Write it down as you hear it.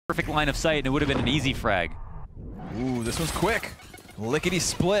Perfect line of sight, and it would have been an easy frag. Ooh, this one's quick. Lickety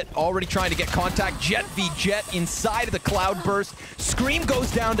split, already trying to get contact. Jet v Jet inside of the cloud burst. Scream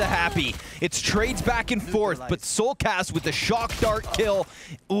goes down to Happy. It's trades back and forth, but soulcas with the shock dart kill.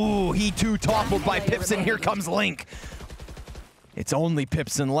 Ooh, he too toppled by pipsoN. Here comes Link. It's only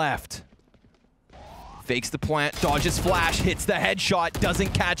pipsoN left. Fakes the plant, dodges flash, hits the headshot, doesn't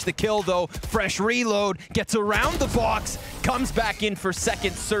catch the kill though. Fresh reload, gets around the box, comes back in for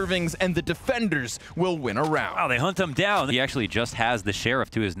second servings, and the defenders will win a round. Wow, they hunt him down. He actually just has the sheriff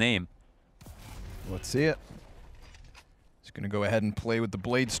to his name. Let's see it. He's gonna go ahead and play with the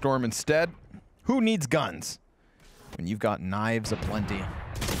Blade Storm instead. Who needs guns when you've got knives aplenty?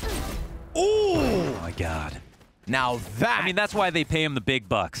 Ooh! Oh my God. Now that, I mean, that's why they pay him the big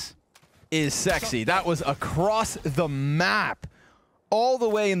bucks. Is sexy. That was across the map, all the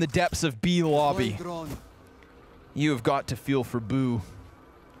way in the depths of B lobby. You have got to feel for Boo.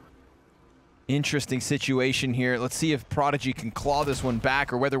 Interesting situation here. Let's see if Prodigy can claw this one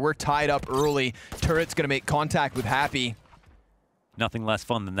back or whether we're tied up early. Turret's gonna make contact with Happy. Nothing less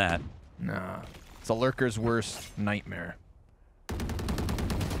fun than that. Nah, it's a lurker's worst nightmare.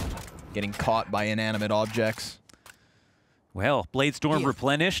 Getting caught by inanimate objects. Well, Blade Storm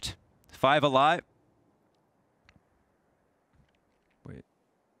replenished. 5 alive. Wait.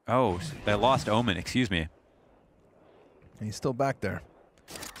 Oh, they lost Omen, excuse me. And he's still back there.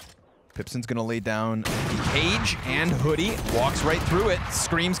 pipsoN's gonna lay down the cage and hoodie. Walks right through it.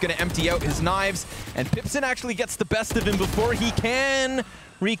 Scream's gonna empty out his knives. And pipsoN actually gets the best of him before he can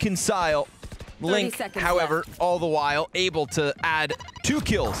reconcile. Link, however, all the while able to add 2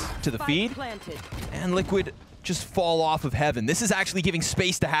 kills to the feed. And Liquid just fall off of heaven. This is actually giving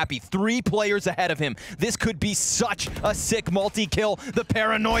space to Happy. 3 players ahead of him. This could be such a sick multi-kill. The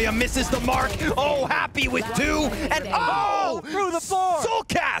paranoia misses the mark. Oh, Happy with 2. And oh! Through the floor!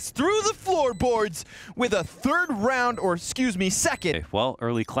 soulcas through the floorboards with a 3rd round, or excuse me, 2nd. Okay, well,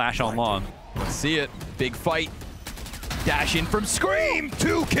 early clash on long. Let's see it. Big fight. Dash in from Scream,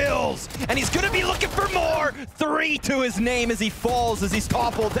 2 kills, and he's gonna be looking for more. 3 to his name as he falls, as he's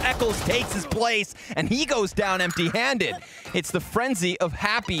toppled. Eccles takes his place, and he goes down empty-handed. It's the frenzy of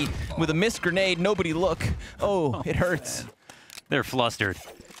Happy with a missed grenade. Nobody look. Oh, it hurts. They're flustered.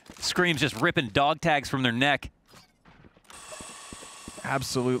 Scream's just ripping dog tags from their neck.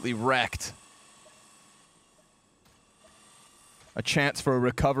 Absolutely wrecked. A chance for a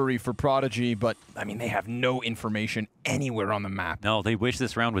recovery for Prodigy, but, I mean, they have no information anywhere on the map. No, they wish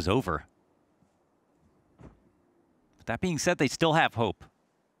this round was over. But that being said, they still have hope.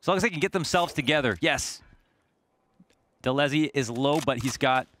 As long as they can get themselves together, yes. delezyh is low, but he's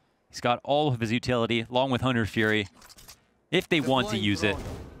got all of his utility, along with Hunter's Fury, if they want to use it.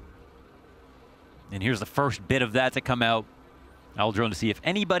 And here's the first bit of that to come out. I'll drone to see if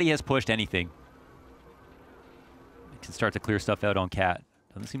anybody has pushed anything. Can start to clear stuff out on Cat.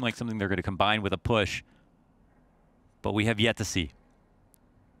 Doesn't seem like something they're going to combine with a push, but we have yet to see.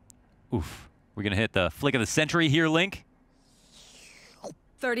 Oof. We're going to hit the flick of the century here, Link.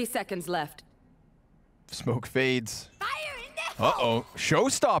 30 seconds left. Smoke fades. Uh-oh.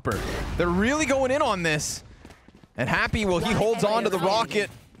 Showstopper. They're really going in on this. And Happy, well, he holds on to the rocket,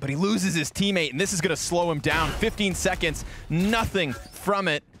 but he loses his teammate, and this is going to slow him down. 15 seconds. Nothing from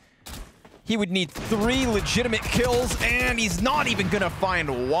it. He would need 3 legitimate kills, and he's not even gonna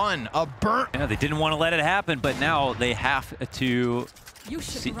find 1. A burnt. Yeah, they didn't want to let it happen, but now they have to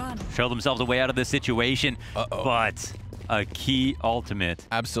show themselves a way out of this situation. But a key ultimate.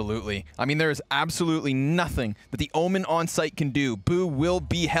 Absolutely. I mean, there is absolutely nothing that the Omen on site can do. Boo will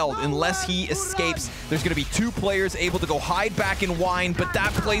be held unless he escapes. There's going to be 2 players able to go hide back and whine, but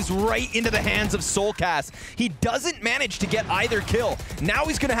that plays right into the hands of soulcas. He doesn't manage to get either kill. Now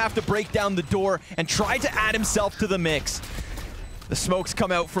he's going to have to break down the door and try to add himself to the mix. The smokes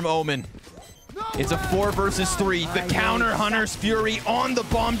come out from Omen. It's a 4 versus 3. The counter Hunter's Fury on the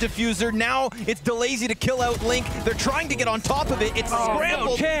bomb diffuser. Now it's delezyh to kill out Link. They're trying to get on top of it. It's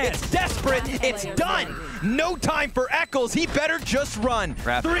scrambled. It's desperate. It's done. No time for Eccles. He better just run.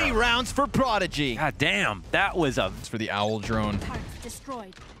 3 rounds for Prodigy. God damn. That was a... It's for the Owl drone.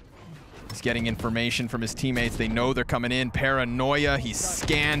 Destroyed. He's getting information from his teammates. They know they're coming in. Paranoia. He's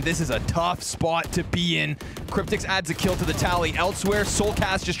scanned. This is a tough spot to be in. Kryptix adds a kill to the tally elsewhere.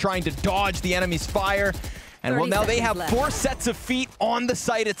 soulcas just trying to dodge the enemy's fire. And well, now they have 4 sets of feet on the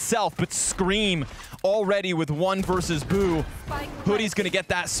site itself, but Scream already with 1 versus Boo. Hoodie's gonna get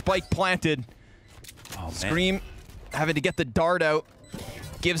that spike planted. Oh, Scream having to get the dart out.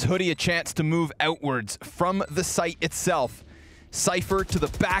 Gives Hoodie a chance to move outwards from the site itself. Cypher to the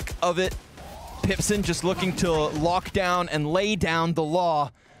back of it. pipsoN just looking to lock down and lay down the law.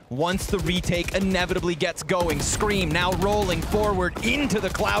 once the retake inevitably gets going. Scream now rolling forward into the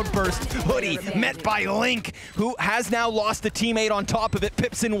cloudburst. Hoody met by Link, who has now lost a teammate on top of it.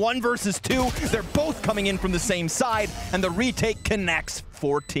 pipsoN 1 versus 2. They're both coming in from the same side, and the retake connects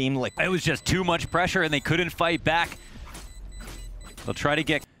for Team Liquid. It was just too much pressure, and they couldn't fight back. They'll try to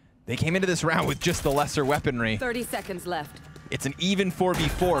get... They came into this round with just the lesser weaponry. 30 seconds left. It's an even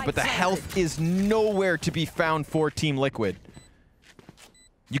 4v4, but the health is nowhere to be found for Team Liquid.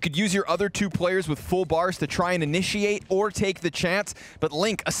 You could use your other 2 players with full bars to try and initiate or take the chance, but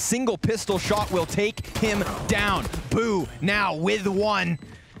Link, a single pistol shot will take him down. Boo, now with 1.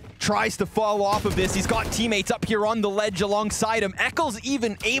 Tries to fall off of this. He's got teammates up here on the ledge alongside him. Eccles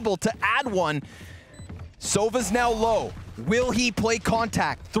even able to add one. Sova's now low. Will he play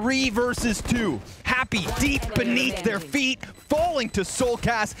contact? 3 versus 2. Happy deep beneath their feet, falling to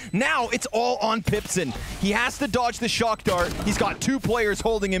soulcas. Now it's all on pipsoN. He has to dodge the shock dart. He's got 2 players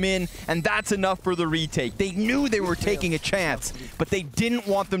holding him in, and that's enough for the retake. They knew they were taking a chance, but they didn't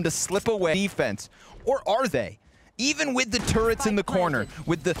want them to slip away defense. Or are they? Even with the turrets in the corner,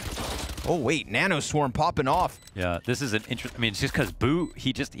 with the... Oh wait, Nano Swarm popping off. Yeah, this is an interesting... I mean, it's just because Boo,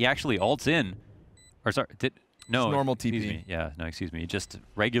 he actually ults in. Or sorry, no, it's normal TP. Excuse me. Yeah, no, excuse me. Just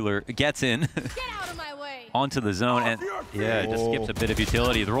regular gets in. Get out of my way. Onto the zone, and yeah, just skips a bit of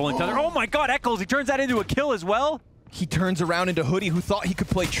utility. The rolling thunder. Oh my God, Eccles! He turns that into a kill as well. He turns around into Hoody, who thought he could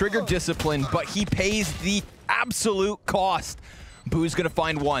play trigger discipline, but he pays the absolute cost. Boo's gonna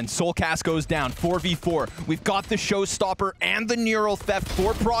find 1. soulcas goes down. 4v4. We've got the showstopper and the neural theft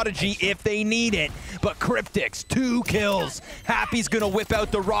for Prodigy if they need it. But Kryptix, 2 kills. Happy's gonna whip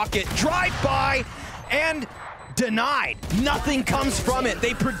out the rocket. Drive by and denied. Nothing comes from it.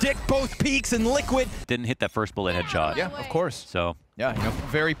 They predict both peaks, and Liquid didn't hit that first bullet headshot. Yeah, of course. So yeah, you know,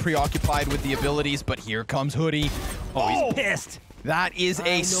 very preoccupied with the abilities, but here comes Hoody. Oh, he's pissed. That is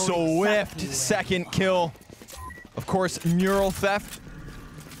a swift second kill. Of course, neural theft.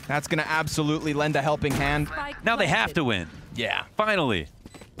 That's going to absolutely lend a helping hand. Now they have to win. Yeah. Finally.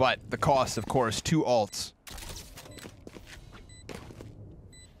 But the cost, of course, 2 ults.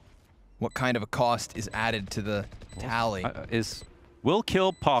 What kind of a cost is added to the tally? Will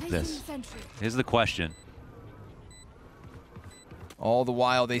Kill pop this? Is the question. All the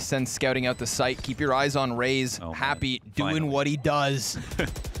while, they send scouting out the site. Keep your eyes on Raze. Oh, Happy doing what he does.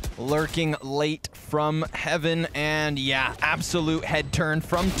 Lurking late from heaven, and yeah, absolute head turn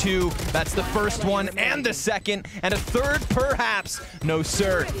from 2. That's the first one and the second, and a third perhaps. No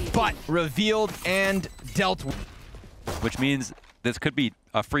sir, but revealed and dealt with. Which means this could be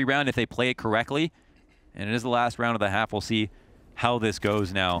a free round if they play it correctly, and it is the last round of the half. We'll see how this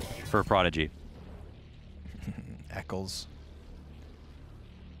goes now for Prodigy. Eccles.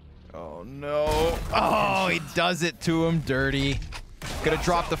 Oh no. Oh, he does it to him dirty. Gonna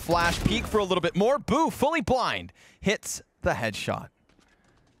drop the flash, peek for a little bit more. Boo, fully blind. Hits the headshot.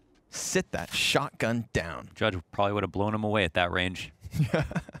 Sit that shotgun down. Judge probably would have blown him away at that range.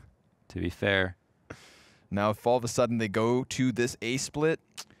 To be fair. Now, if all of a sudden they go to this A split,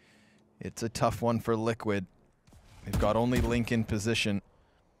 it's a tough one for Liquid. They've got only Link in position.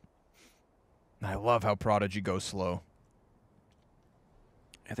 I love how Prodigy goes slow.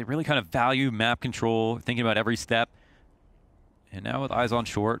 Yeah, they really kind of value map control, thinking about every step. And now with eyes on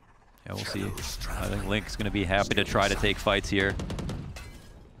short, yeah, we'll see. I think Link's going to be happy to try to take fights here.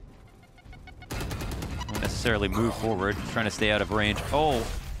 Won't necessarily move forward, just trying to stay out of range. Oh,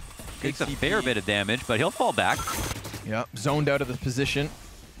 takes a fair bit of damage, but he'll fall back. Yep, zoned out of the position.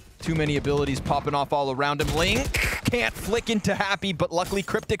 Too many abilities popping off all around him. Link can't flick into Happy, but luckily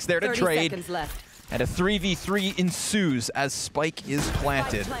Kryptix there to 30 trade. seconds left. And a 3v3 ensues as Spike is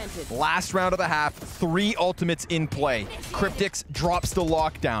planted. Last round of the half, 3 ultimates in play. Kryptix drops the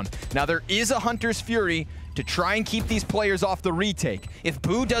lockdown. Now there is a Hunter's Fury to try and keep these players off the retake. If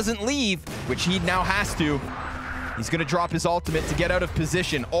Boo doesn't leave, which he now has to, he's gonna drop his ultimate to get out of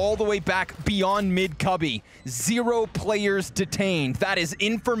position all the way back beyond mid-cubby. 0 players detained. That is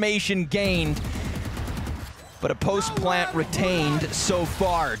information gained. But a post-plant retained so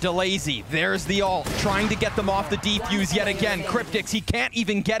far. delezyh, there's the ult, trying to get them off the defuse yet again. Kryptix, he can't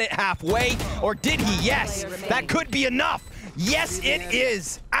even get it halfway, or did he? Yes, that could be enough. Yes, it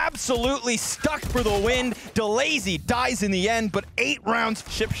is. Absolutely stuck for the win. delezyh dies in the end, but 8 rounds.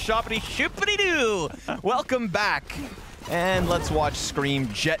 Ship-shoppity-shoopity-doo. Welcome back. And let's watch Scream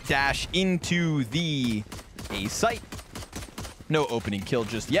jet dash into the A site. No opening kill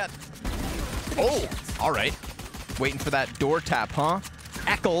just yet. Oh, all right. Waiting for that door tap, huh?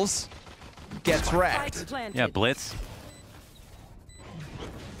 Eccles gets wrecked. Yeah, blitz.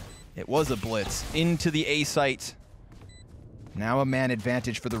 It was a blitz into the A site. Now a man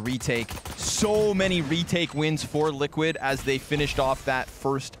advantage for the retake. So many retake wins for Liquid as they finished off that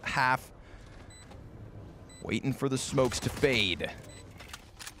first half. Waiting for the smokes to fade.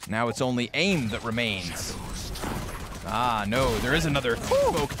 Now it's only aim that remains. Ah, no, there is another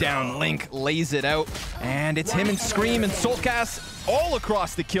smoke down. Link lays it out, and it's him and Scream and soulcas all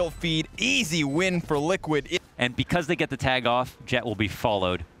across the kill feed. Easy win for Liquid. And because they get the tag off, Jet will be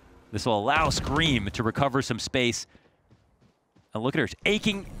followed. This will allow Scream to recover some space. And look at her,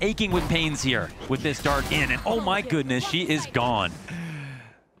 aching with pains here with this dart in. And oh my goodness, she is gone.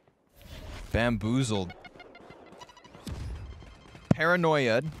 Bamboozled.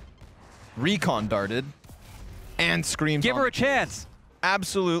 Paranoia. Recon darted. And Screams. Give her a chance.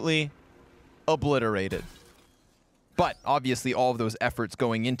 Absolutely obliterated. But obviously all of those efforts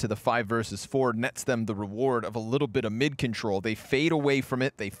going into the 5 versus 4 nets them the reward of a little bit of mid control. They fade away from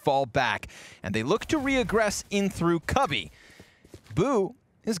it, they fall back, and they look to reaggress in through Cubby. Boo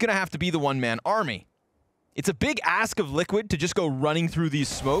is going to have to be the one-man army. It's a big ask of Liquid to just go running through these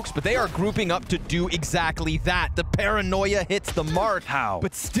smokes, but they are grouping up to do exactly that. The paranoia hits the mark. How?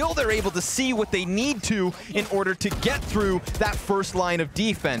 But still they're able to see what they need to in order to get through that first line of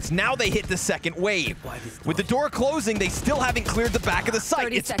defense. Now they hit the second wave. With the door closing, they still haven't cleared the back of the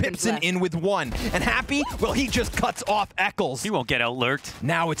site. It's pipsoN in with 1. And Happy, well, he just cuts off Eccles. He won't get out lurked.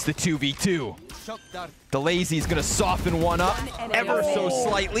 Now it's the 2v2. delezy's gonna soften one up ever so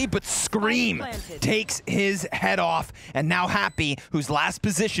slightly, but Scream takes his head off. And now Happy, whose last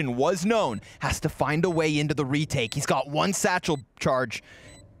position was known, has to find a way into the retake. He's got 1 satchel charge,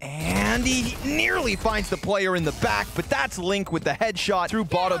 and he nearly finds the player in the back, but that's Link with the headshot through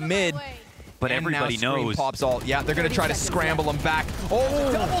bottom mid. But everybody knows. Pops all. Yeah, they're gonna try to scramble him back.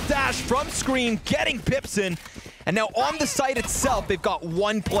 Oh, double dash from Scream, getting pipsoN. And now on the site itself, they've got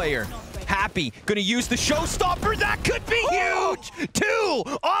 1 player. Happy, gonna use the showstopper. That could be huge! 2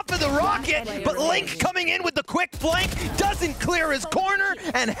 off of the rocket, but Link coming in with the quick flank, doesn't clear his corner,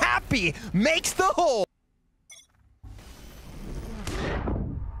 and Happy makes the hole.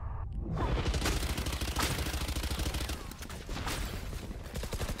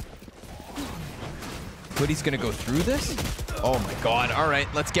 Hoody's gonna go through this? Oh my god, all right,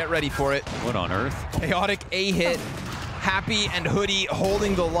 let's get ready for it. What on earth? Chaotic A hit. Happy and Hoody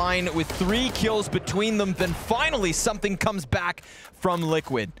holding the line with 3 kills between them. Then finally something comes back from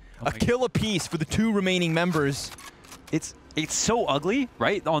Liquid. A kill apiece for the 2 remaining members. It's so ugly,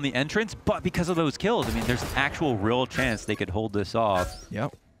 right, on the entrance, but because of those kills, I mean, there's actual real chance they could hold this off.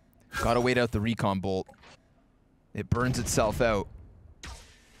 Yep. Gotta wait out the recon bolt. It burns itself out.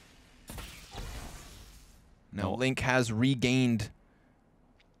 Now Link has regained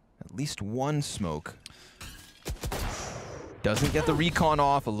at least 1 smoke. Doesn't get the recon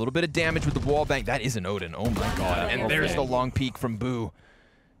off. A little bit of damage with the wall bank. That is an Odin. Oh my god. And there's the long peek from Boo.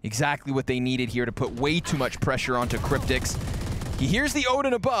 Exactly what they needed here to put way too much pressure onto Kryptix. He hears the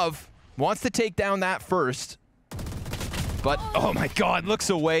Odin above. Wants to take down that first. But, oh my god, looks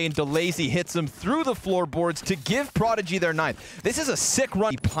away, and delezyh hits him through the floorboards to give Prodigy their 9th. This is a sick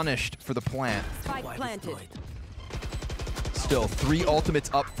run. Punished for the plant. Spike planted. Still, 3 ultimates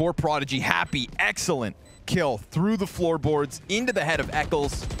up for Prodigy. Happy, excellent kill through the floorboards into the head of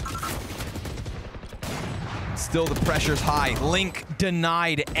Eccles. Still, the pressure's high. Link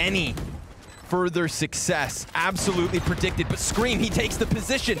denied any further success. Absolutely predicted, but Scream, he takes the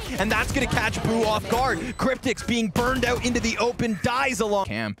position, and that's gonna catch Boo off guard. Kryptix being burned out into the open, dies along.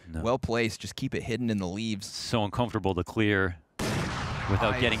 Cam, well placed, just keep it hidden in the leaves. So uncomfortable to clear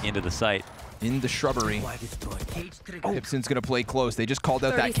without getting into the site. In the shrubbery. pipsoN's gonna play close. They just called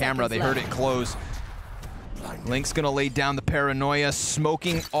out that camera, they heard it close. Link's gonna lay down the paranoia,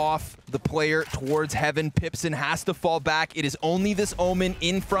 smoking off the player towards heaven. pipsoN has to fall back. It is only this Omen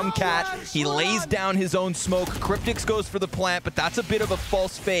in from Cat. He lays down his own smoke. Kryptix goes for the plant, but that's a bit of a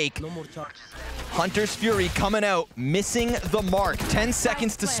false fake. Hunter's Fury coming out, missing the mark. 10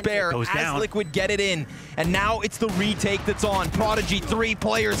 seconds to spare as Liquid get it in. And now it's the retake that's on. Prodigy, 3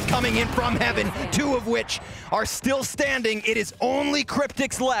 players coming in from heaven, 2 of which are still standing. It is only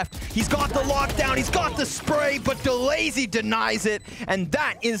Kryptix left. He's got the lockdown, he's got the spray, but delezyh denies it. And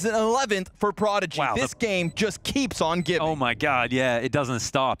that is an 11th for Prodigy. Wow, this game just keeps on giving. Oh my god, yeah, it doesn't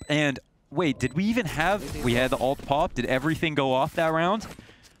stop. And wait, did we even have, we had the ult pop? Did everything go off that round?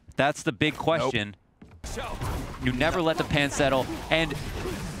 That's the big question. Nope. You never let the pan settle, and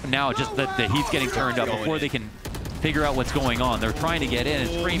now just the heat's getting turned up before they can figure out what's going on. They're trying to get in, and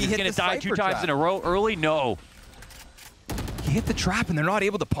Scream is going to die 2 times in a row early? No. He hit the trap, and they're not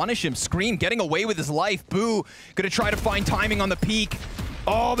able to punish him. Scream getting away with his life. Boo gonna try to find timing on the peak.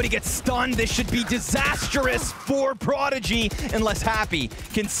 Oh, but he gets stunned. This should be disastrous for Prodigy unless Happy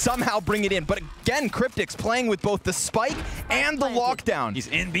can somehow bring it in. But again, Kryptix playing with both the spike and the lockdown. He's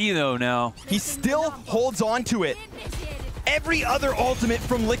in B though now. He still holds on to it. Every other ultimate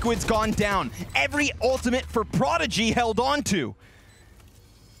from Liquid's gone down. Every ultimate for Prodigy held on to.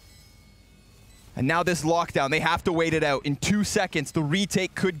 And now this lockdown, they have to wait it out. In 2 seconds, the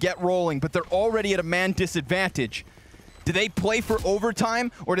retake could get rolling, but they're already at a man disadvantage. Do they play for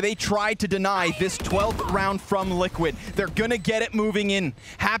overtime, or do they try to deny this 12th round from Liquid? They're gonna get it moving in.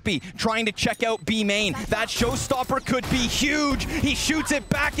 Happy trying to check out B main. That showstopper could be huge. He shoots it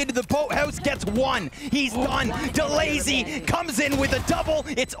back into the boathouse, gets one. He's done. delezyh comes in with a double.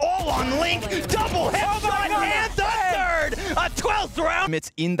 It's all on Link. Double headshot and the third. A 12th round.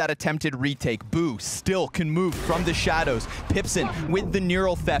 It's in that attempted retake. Boo still can move from the shadows. pipsoN with the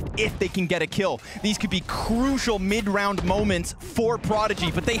neural theft if they can get a kill. These could be crucial mid-round moments for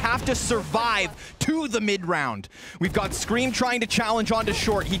Prodigy, but they have to survive to the mid-round. We've got Scream trying to challenge onto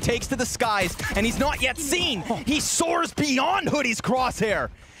short. He takes to the skies, and he's not yet seen. He soars beyond Hoody's crosshair.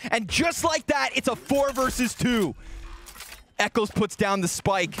 And just like that, it's a 4 versus 2. Eccles puts down the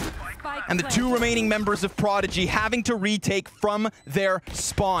spike, and the 2 remaining members of Prodigy having to retake from their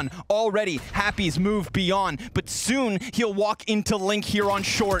spawn. Already, Happy's moved beyond, but soon he'll walk into Link here on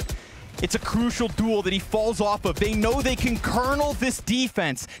short. It's a crucial duel that he falls off of. They know they can kernel this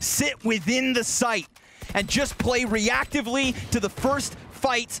defense, sit within the site, and just play reactively to the first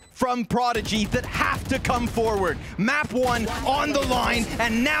fights from Prodigy that have to come forward. Map 1 on the line,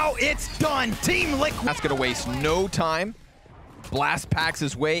 and now it's done. Team Liquid. That's gonna waste no time. Blast packs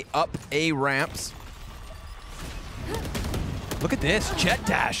his way up A ramps. Look at this, jet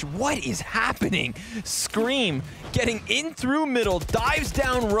dash. What is happening? Scream getting in through middle, dives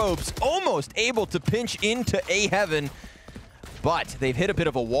down ropes, almost able to pinch into A heaven, but they've hit a bit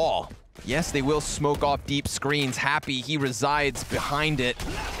of a wall. Yes, they will smoke off deep screens. Happy, he resides behind it.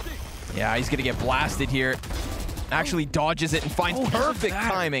 Yeah, he's gonna get blasted here. Actually dodges it and finds perfect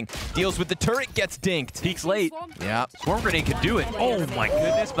timing. Deals with the turret, gets dinked. Peeks late. Yeah. Swarm grenade could do it. Oh my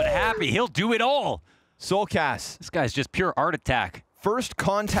goodness, but Happy, he'll do it all. soulcas. This guy's just pure art attack. First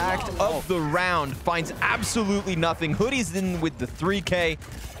contact of the round, finds absolutely nothing. Hoody's in with the 3K.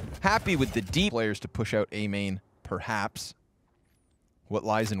 Happy with the deep players to push out A main, perhaps. What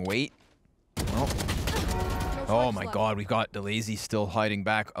lies in wait? Well, oh my god, we've got delezyh still hiding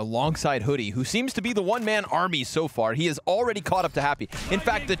back alongside Hoody, who seems to be the one-man army so far. He has already caught up to Happy. In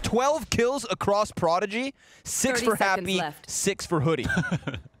fact, the 12 kills across Prodigy, 6 for Happy, left. 6 for Hoody.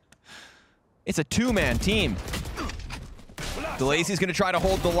 It's a 2-man team. delezyh's gonna try to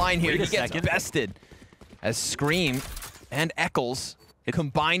hold the line here. He gets bested as Scream and Eccles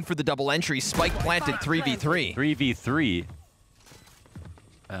combined for the double entry. Spike planted 3v3. 3v3.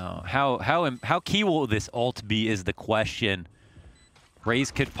 How key will this ult be is the question.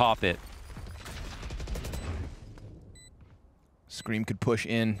 Raze could pop it. Scream could push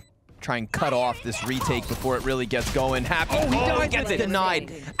in, try and cut off this retake before it really gets going. Happy, he gets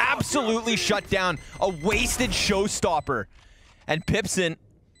denied. Absolutely shut down. A wasted showstopper. And pipsoN,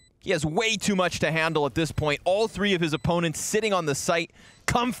 he has way too much to handle at this point. All 3 of his opponents sitting on the site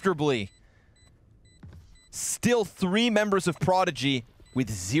comfortably. Still 3 members of Prodigy with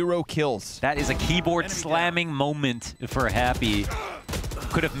 0 kills. That is a keyboard slamming moment for Happy.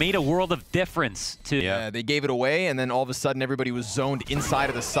 Could have made a world of difference to... Yeah, they gave it away, and then all of a sudden everybody was zoned inside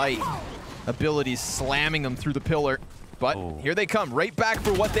of the site. Abilities slamming them through the pillar. But here they come, right back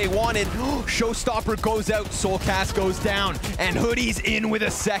for what they wanted. Showstopper goes out, soulcas goes down, and Hoody's in with a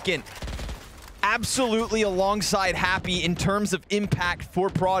second. Absolutely alongside Happy in terms of impact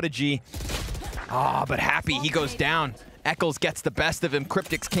for Prodigy. But Happy, he goes down. Eccles gets the best of him.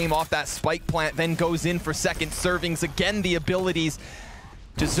 Kryptix came off that spike plant, then goes in for second servings. Again, the abilities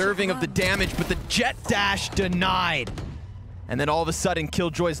deserving of the damage, but the jet dash denied. And then all of a sudden,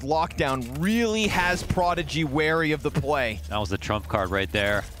 Killjoy's lockdown really has Prodigy wary of the play. That was the trump card right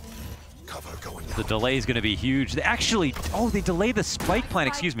there. The delay is going to be huge. They actually, they delayed the spike plant,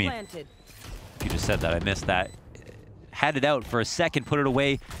 excuse me. You just said that, I missed that. Had it out for a second, put it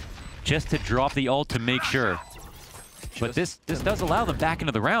away, just to drop the ult to make sure. But this does allow them back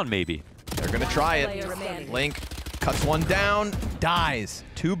into the round, maybe. They're going to try it. Link cuts one down, dies.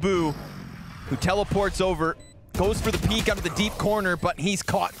 To Boo, who teleports over, goes for the peek out of the deep corner, but he's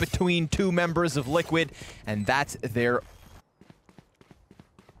caught between 2 members of Liquid, and that's their...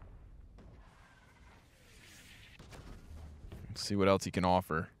 Let's see what else he can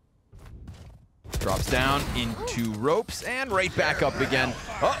offer. Drops down into ropes, and right back up again.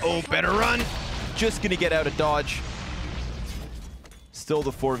 Uh-oh, better run. Just gonna get out of dodge. Still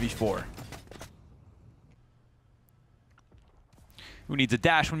the 4v4. Who needs a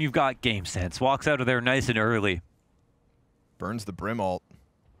dash when you've got game sense? Walks out of there nice and early. Burns the brim ult.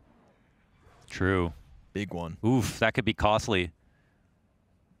 True. Big one. Oof, that could be costly.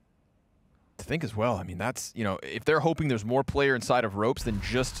 To think as well, I mean, that's, you know, if they're hoping there's more player inside of ropes than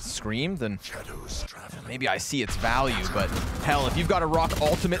just Scream, then maybe I see its value. But hell, if you've got to rock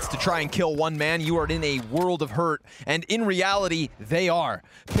ultimates to try and kill one man, you are in a world of hurt. And in reality, they are.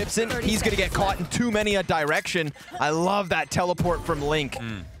 pipsoN, he's going to get caught in too many a direction. I love that teleport from Link.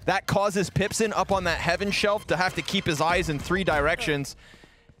 That causes pipsoN up on that heaven shelf to have to keep his eyes in 3 directions.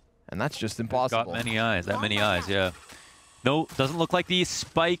 And that's just impossible. Got many eyes, that many eyes, yeah. No, doesn't look like the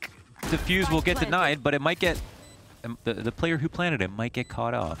spike defuse will get denied, but it might get, the player who planted it might get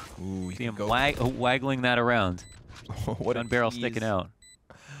caught off. Ooh, see him waggling that around. What Gun barrel sticking out.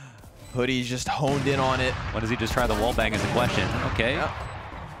 Hoody's just honed in on it. What does he just try the wall bang is the question. Okay. Yep.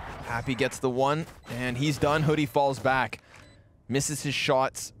 Happy gets the one, and he's done. Hoody falls back. Misses his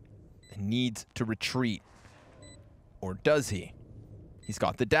shots and needs to retreat. Or does he? He's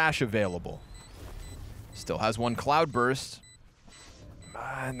got the dash available. Still has one cloud burst.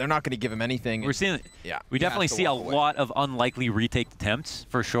 They're not going to give him anything. We're seeing, yeah, we definitely see a lot of unlikely retake attempts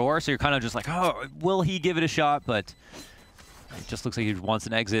for sure. So you're kind of just like, oh, will he give it a shot? But it just looks like he wants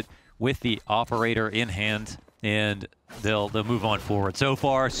an exit with the operator in hand, and they'll move on forward. So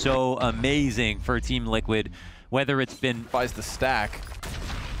far, so amazing for Team Liquid. Whether it's been buys the stack.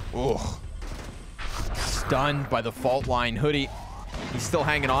 Oh, stunned by the fault line. Hoody, he's still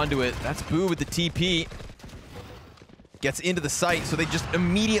hanging on to it. That's Boo with the TP. Gets into the site, so they just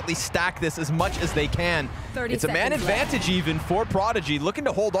immediately stack this as much as they can. It's a man advantage even for Prodigy, looking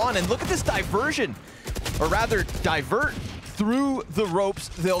to hold on, and look at this diversion, or rather divert through the ropes.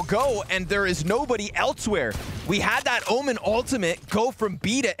 They'll go, and there is nobody elsewhere. We had that Omen ultimate go from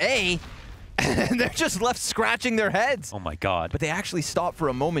B to A, and they're just left scratching their heads. Oh my god. But they actually stop for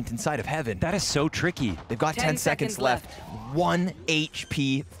a moment inside of heaven. That is so tricky. They've got 10 seconds left. 1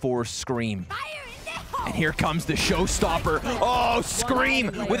 HP for Scream. And here comes the showstopper. Oh, Scream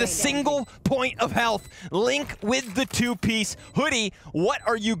with a single point of health. Link with the 2-piece. Hoody, what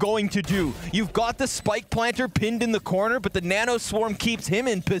are you going to do? You've got the spike planter pinned in the corner, but the nano swarm keeps him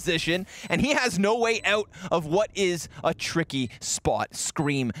in position, and he has no way out of what is a tricky spot.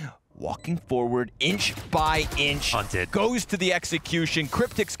 Scream walking forward inch by inch. Hunted. Goes to the execution.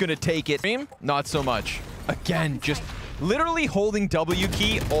 Kryptix gonna take it. Scream, not so much. Again, just literally holding W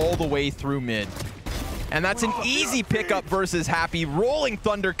key all the way through mid. And that's an easy pickup versus Happy. Rolling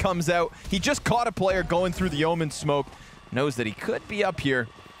Thunder comes out. He just caught a player going through the Omen smoke. Knows that he could be up here.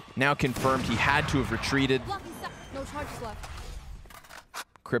 Now confirmed he had to have retreated. No charges left.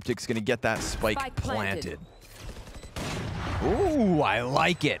 Kryptix gonna get that spike planted. Ooh, I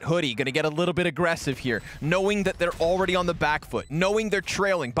like it. Hoody gonna get a little bit aggressive here, knowing that they're already on the back foot, knowing they're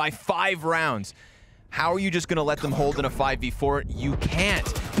trailing by 5 rounds. How are you just gonna let them hold in a 5v4? You can't.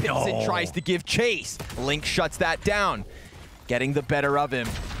 pipsoN tries to give chase. Link shuts that down, getting the better of him.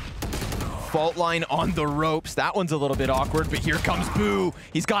 Fault line on the ropes. That one's a little bit awkward, but here comes Boo.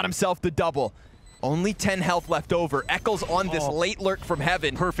 He's got himself the double. Only 10 health left over. Eccles on this late lurk from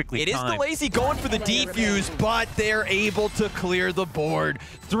heaven. Perfectly It timed. is delezyh going for the defuse, but they're able to clear the board.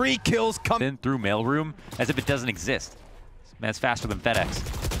 3 kills come. Been through mailroom as if it doesn't exist. This man's faster than FedEx.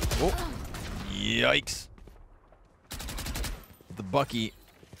 Oh. Yikes. The Bucky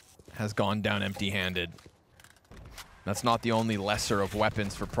has gone down empty-handed. That's not the only lesser of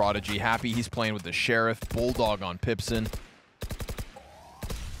weapons for Prodigy. Happy he's playing with the Sheriff. Bulldog on pipsoN.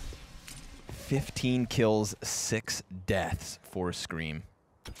 15 kills, 6 deaths for Scream.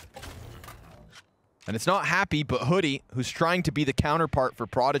 And it's not Happy, but Hoody, who's trying to be the counterpart for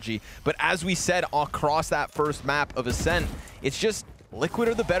Prodigy. But as we said across that first map of Ascent, it's just Liquid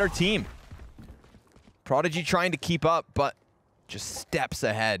are the better team. Prodigy trying to keep up, but just steps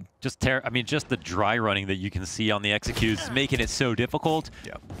ahead. I mean, just the dry running that you can see on the executes is making it so difficult.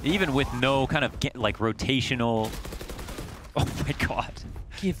 Yep. Even with no kind of like rotational. Oh my god.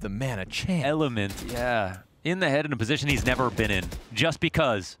 Give the man a chance. Element, yeah. In the head in a position he's never been in, just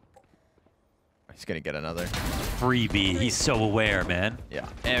because. He's gonna get another. Freebie, he's so aware, man. Yeah,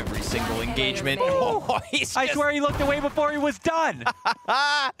 every single engagement. Oh, I swear he looked away before he was done.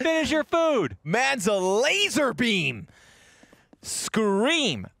 Finish your food. Man's a laser beam.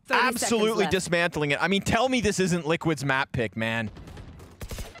 Scream. Absolutely dismantling it. I mean, tell me this isn't Liquid's map pick, man.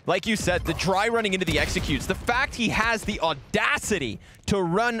 Like you said, the dry running into the executes. The fact he has the audacity to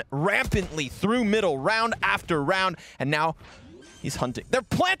run rampantly through middle round after round. And now He's hunting. They're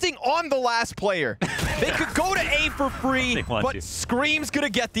planting on the last player. They could go to A for free, but Scream's gonna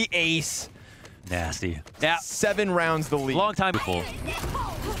get the ace. Nasty. Yeah. 7 rounds the lead. Long time before.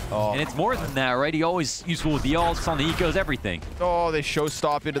 Oh. And it's more than that, right? He always useful with the ults, on the ecos, everything. Oh, they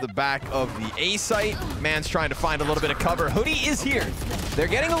showstop into the back of the A site. Man's trying to find a little bit of cover. Hoody is here. They're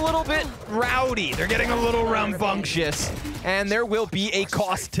getting a little bit rowdy. They're getting a little rambunctious. And there will be a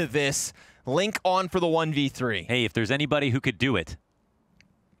cost to this. Link on for the 1v3. Hey, if there's anybody who could do it.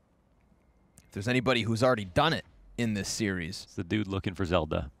 If there's anybody who's already done it in this series. It's the dude looking for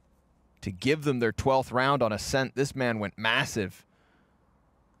Zelda. To give them their 12th round on Ascent, this man went massive.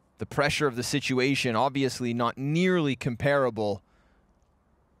 The pressure of the situation, obviously not nearly comparable.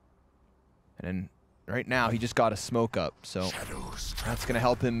 And then right now, he just got a smoke up, so that's going to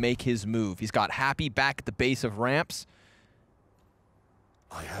help him make his move. He's got Happy back at the base of ramps.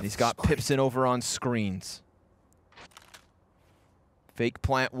 And he's got pipsoN over on screens. Fake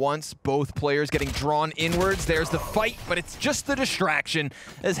plant once, both players getting drawn inwards. There's the fight, but it's just the distraction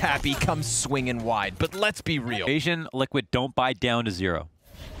as Happy comes swinging wide. But let's be real. Asian Liquid don't buy down to 0.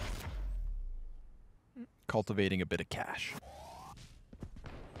 Cultivating a bit of cash.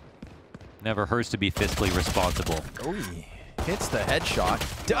 Never hurts to be fiscally responsible. Oh, he hits the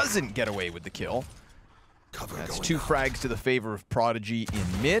headshot, doesn't get away with the kill. That's 2 frags to the favor of Prodigy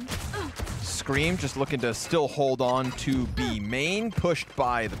in mid. Scream just looking to still hold on to B main, pushed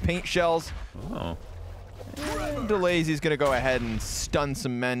by the paint shells. Oh. And delezy's gonna go ahead and stun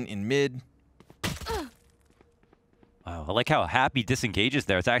some men in mid. Wow, I like how Happy disengages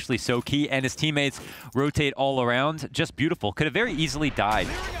there. It's actually so key, and his teammates rotate all around. Just beautiful. Could have very easily died.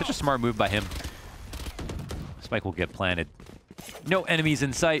 Such a smart move by him. Spike will get planted. No enemies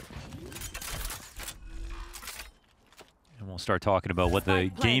in sight. And we'll start talking about what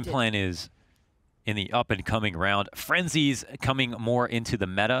the game plan is in the up-and-coming round. Frenzy's coming more into the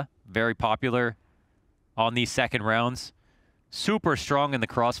meta. Very popular on these second rounds. Super strong in the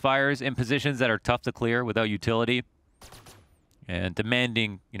crossfires in positions that are tough to clear without utility. And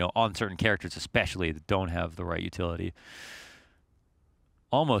demanding, you know, on certain characters especially that don't have the right utility.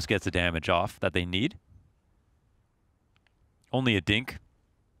 Almost gets the damage off that they need. Only a dink.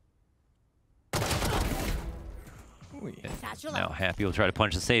 Now Happy will try to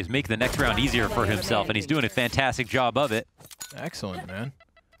punch the saves, make the next round easier for himself, and he's doing a fantastic job of it. Excellent, man.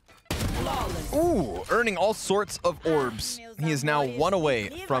 Ooh, earning all sorts of orbs. He is now 1 away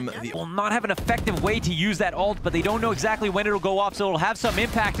from the... Will not have an effective way to use that ult, but they don't know exactly when it'll go off, so it'll have some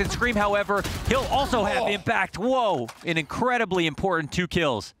impact. And Scream, however, he'll also have impact. Whoa, an incredibly important 2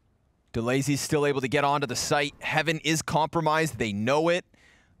 kills. delezy's still able to get onto the site. Heaven is compromised, they know it.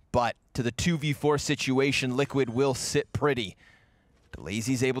 But to the 2v4 situation, Liquid will sit pretty.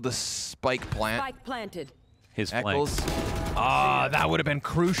 delezy's able to spike plant. Spike planted. His flank. Ah, that would have been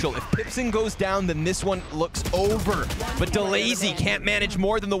crucial. If pipsoN goes down, then this one looks over. But delezyh can't manage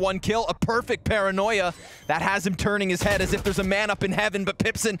more than the 1 kill. A perfect paranoia. That has him turning his head as if there's a man up in heaven. But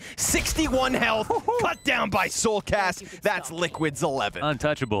pipsoN, 61 health, cut down by soulcas. That's Liquid's 11.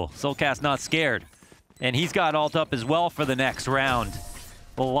 Untouchable. soulcas not scared. And he's got ult up as well for the next round.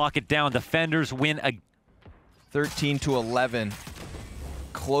 We'll lock it down. Defenders win a 13-11.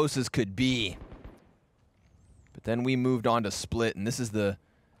 Close as could be. But then we moved on to split, and this is the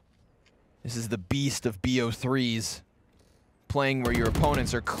beast of BO3s. Playing where your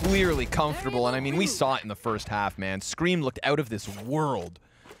opponents are clearly comfortable, and I mean, we saw it in the first half, man. Scream looked out of this world.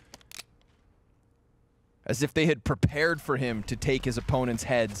 As if they had prepared for him to take his opponent's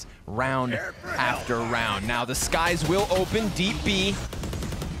heads round after round. Now the skies will open, deep B.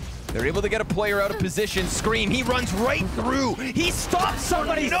 They're able to get a player out of position. Scream, he runs right through. He stops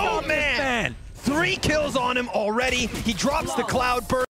somebody. No, man. 3 kills on him already. He drops the cloud burst.